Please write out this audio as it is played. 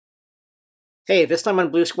Hey, this time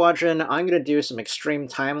on Blue Squadron, I'm going to do some extreme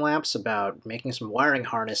time-lapse about making some wiring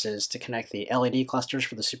harnesses to connect the LED clusters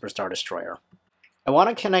for the Superstar Destroyer. I want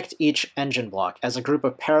to connect each engine block as a group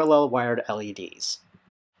of parallel wired LEDs.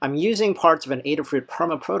 I'm using parts of an Adafruit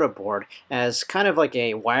Perma-Proto board as kind of like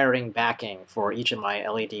a wiring backing for each of my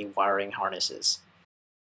LED wiring harnesses.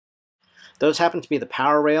 Those happen to be the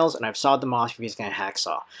power rails, and I've sawed them off using a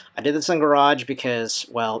hacksaw. I did this in Garage because,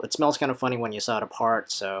 well, it smells kind of funny when you saw it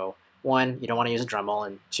apart, so one, you don't want to use a Dremel,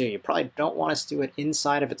 and two, you probably don't want us to do it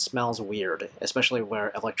inside if it smells weird, especially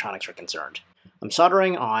where electronics are concerned. I'm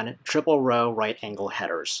soldering on triple row right angle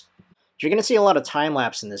headers. You're going to see a lot of time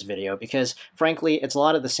lapse in this video because, frankly, it's a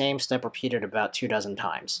lot of the same step repeated about 24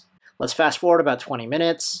 times. Let's fast forward about 20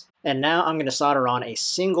 minutes. And now I'm going to solder on a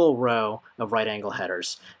single row of right angle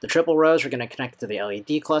headers. The triple rows are going to connect to the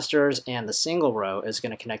LED clusters, and the single row is going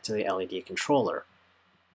to connect to the LED controller.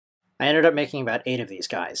 I ended up making about 8 of these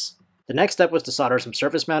guys. The next step was to solder some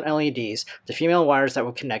surface mount LEDs to female wires that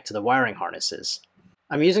would connect to the wiring harnesses.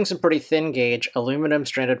 I'm using some pretty thin gauge aluminum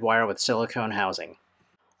stranded wire with silicone housing.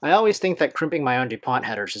 I always think that crimping my own DuPont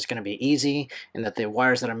headers is going to be easy, and that the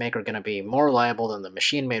wires that I make are going to be more reliable than the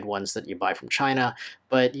machine-made ones that you buy from China,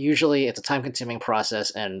 but usually it's a time-consuming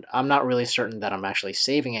process, and I'm not really certain that I'm actually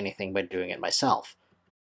saving anything by doing it myself.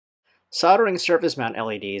 Soldering surface mount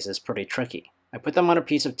LEDs is pretty tricky. I put them on a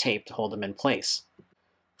piece of tape to hold them in place.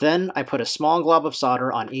 Then I put a small glob of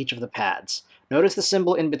solder on each of the pads. Notice the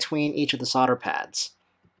symbol in between each of the solder pads.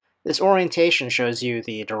 This orientation shows you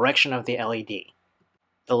the direction of the LED.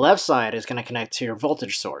 The left side is going to connect to your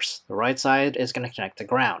voltage source. The right side is going to connect to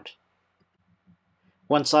ground.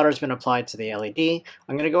 Once solder has been applied to the LED,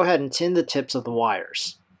 I'm going to go ahead and tin the tips of the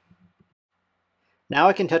wires. Now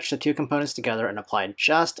I can touch the two components together and apply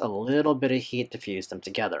just a little bit of heat to fuse them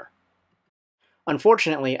together.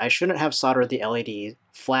 Unfortunately, I shouldn't have soldered the LED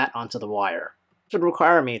flat onto the wire. This would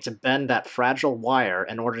require me to bend that fragile wire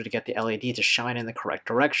in order to get the LED to shine in the correct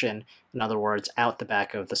direction, in other words, out the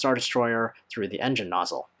back of the Star Destroyer through the engine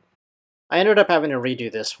nozzle. I ended up having to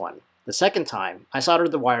redo this one. The second time, I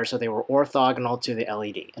soldered the wires so they were orthogonal to the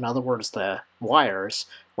LED. In other words, the wires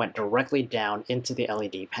went directly down into the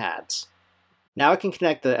LED pads. Now I can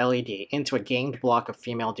connect the LED into a ganged block of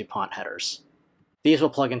female DuPont headers. These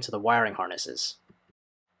will plug into the wiring harnesses.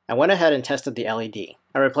 I went ahead and tested the LED.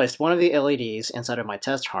 I replaced one of the LEDs inside of my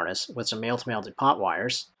test harness with some male-to-male DuPont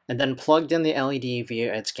wires, and then plugged in the LED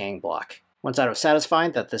via its gang block. Once I was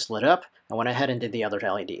satisfied that this lit up, I went ahead and did the other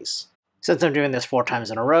LEDs. Since I'm doing this 4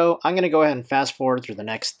 times in a row, I'm going to go ahead and fast forward through the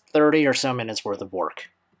next 30 or so minutes worth of work.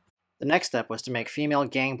 The next step was to make female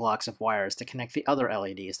gang blocks of wires to connect the other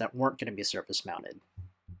LEDs that weren't going to be surface mounted.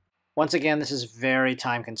 Once again, this is very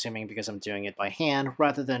time consuming because I'm doing it by hand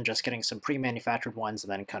rather than just getting some pre-manufactured ones and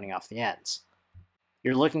then cutting off the ends.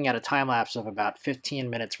 You're looking at a time lapse of about 15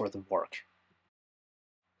 minutes worth of work.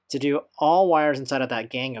 To do all wires inside of that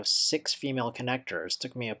gang of 6 female connectors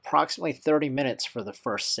took me approximately 30 minutes for the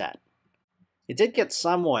first set. It did get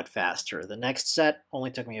somewhat faster. The next set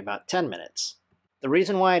only took me about 10 minutes. The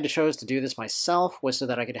reason why I chose to do this myself was so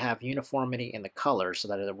that I could have uniformity in the colors so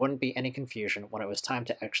that there wouldn't be any confusion when it was time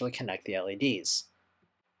to actually connect the LEDs.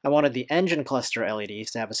 I wanted the engine cluster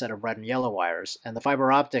LEDs to have a set of red and yellow wires, and the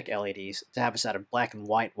fiber optic LEDs to have a set of black and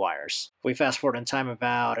white wires. If we fast forward in time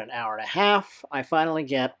about an hour and a half, I finally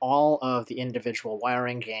get all of the individual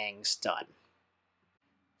wiring gangs done.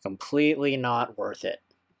 Completely not worth it.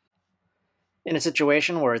 In a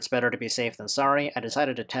situation where it's better to be safe than sorry, I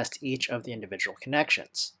decided to test each of the individual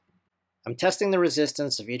connections. I'm testing the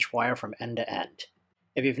resistance of each wire from end to end.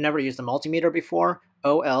 If you've never used a multimeter before,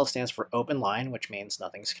 OL stands for open line, which means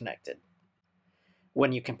nothing's connected.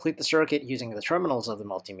 When you complete the circuit using the terminals of the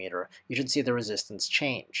multimeter, you should see the resistance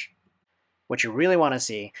change. What you really want to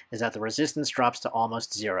see is that the resistance drops to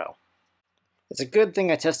almost 0. It's a good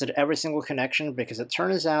thing I tested every single connection because it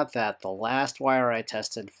turns out that the last wire I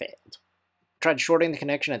tested failed. I tried shorting the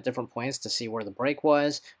connection at different points to see where the break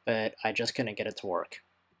was, but I just couldn't get it to work.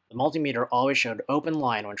 The multimeter always showed open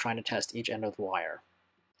line when trying to test each end of the wire.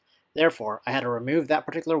 Therefore, I had to remove that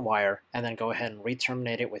particular wire and then go ahead and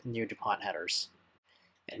re-terminate it with new DuPont headers.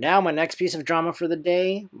 And now my next piece of drama for the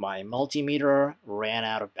day, my multimeter ran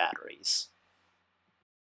out of batteries.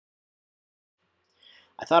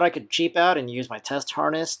 I thought I could cheap out and use my test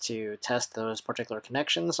harness to test those particular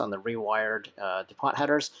connections on the rewired DuPont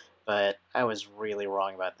headers, but I was really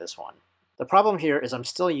wrong about this one. The problem here is I'm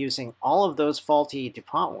still using all of those faulty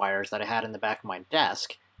DuPont wires that I had in the back of my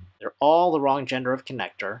desk. They're all the wrong gender of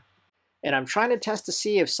connector, and I'm trying to test to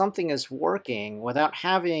see if something is working without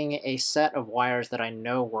having a set of wires that I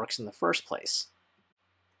know works in the first place.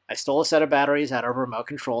 I stole a set of batteries out of remote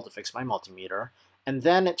control to fix my multimeter, and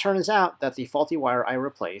then it turns out that the faulty wire I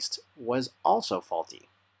replaced was also faulty.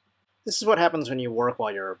 This is what happens when you work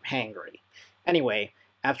while you're hangry. Anyway,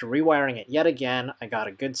 after rewiring it yet again, I got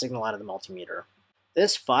a good signal out of the multimeter.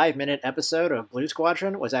 This 5-minute episode of Blue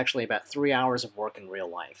Squadron was actually about 3 hours of work in real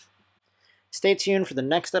life. Stay tuned for the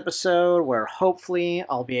next episode where hopefully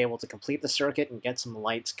I'll be able to complete the circuit and get some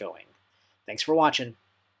lights going. Thanks for watching.